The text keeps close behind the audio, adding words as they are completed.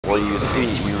Well, you see,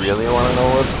 you really want to know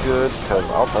what's good? Because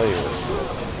I'll tell you what's good.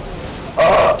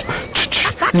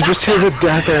 You just hear the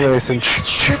death animation.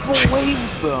 Triple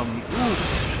wave them.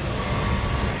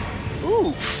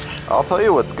 Oof. I'll tell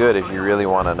you what's good if you really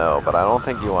want to know, but I don't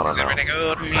think you want Is to it know. really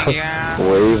good? Yeah.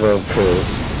 Wave of piss.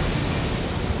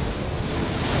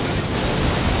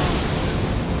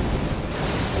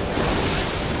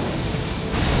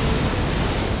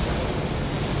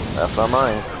 That's not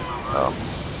mine. Oh.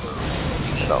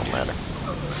 It don't matter.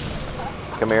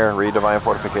 Come here, read Divine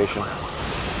Fortification.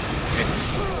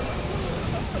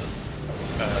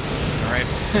 Alright.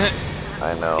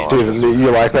 I know. Dude,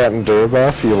 you like that Endure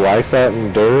buff? You like that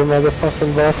Endure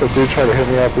motherfucking buff? The dude tried to hit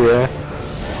me out the air.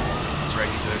 That's right,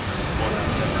 he's a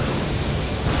bloodhound stepper.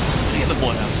 I get the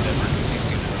bloodhound stepper because he's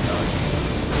seen that dog.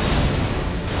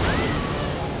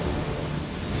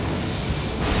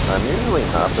 I'm usually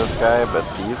not this guy, but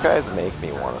these guys make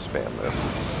me want to spam this.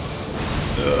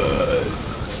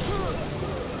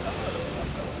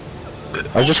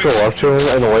 I just go up to him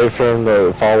and wait for him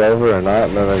to fall over or not,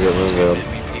 and then I get moved up.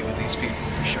 MVP with these people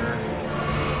for sure.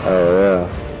 Oh yeah.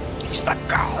 He's the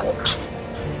goat.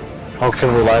 Oh,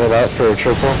 can we line it up for a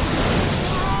triple?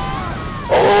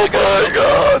 Oh my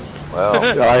god!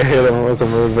 Well, I hit him with a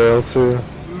moon veil too.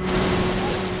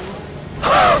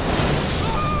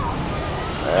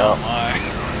 Oh my.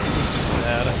 This is just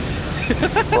sad.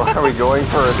 well, are we going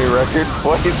for a new record,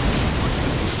 boys?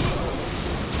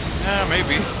 Yeah,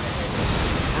 maybe.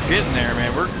 We're getting there,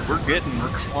 man. We're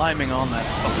climbing on that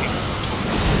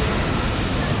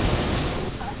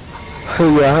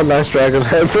fucking. Yeah, nice dragon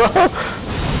head, bro.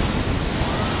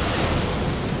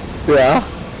 Yeah.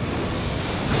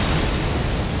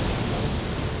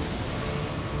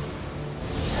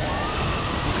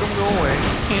 Come go away.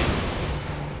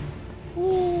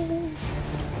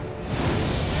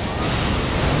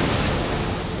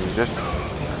 You just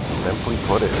simply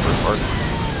put it retarded.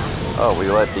 Oh, we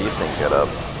let D-Sync get up.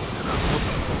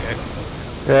 Okay.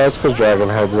 Yeah, it's because dragon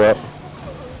head's up.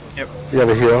 Yep. You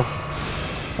gotta heal.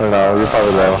 Or no, you're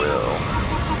probably I low. will.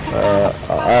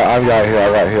 I got here, I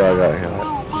got here, I got here.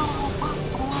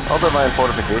 I'll Divine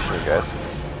Fortification, you guys.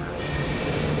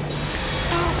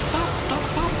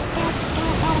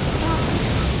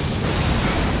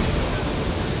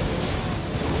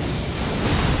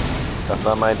 That's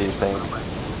not my D-Sync.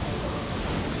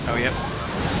 Oh, yep.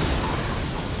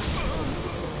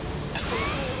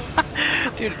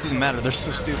 Dude, it doesn't matter. They're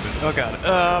so stupid. Oh god.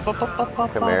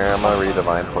 Come here, I'm gonna read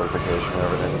Divine Fortification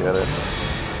over and get it.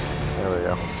 There we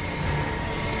go.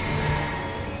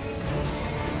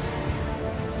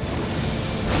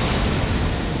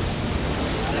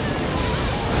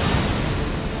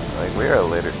 Like, we are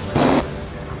later.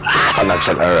 I'm not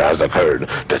sure as I've heard.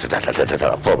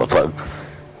 Pull the plug.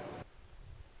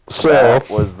 So That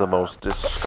was the most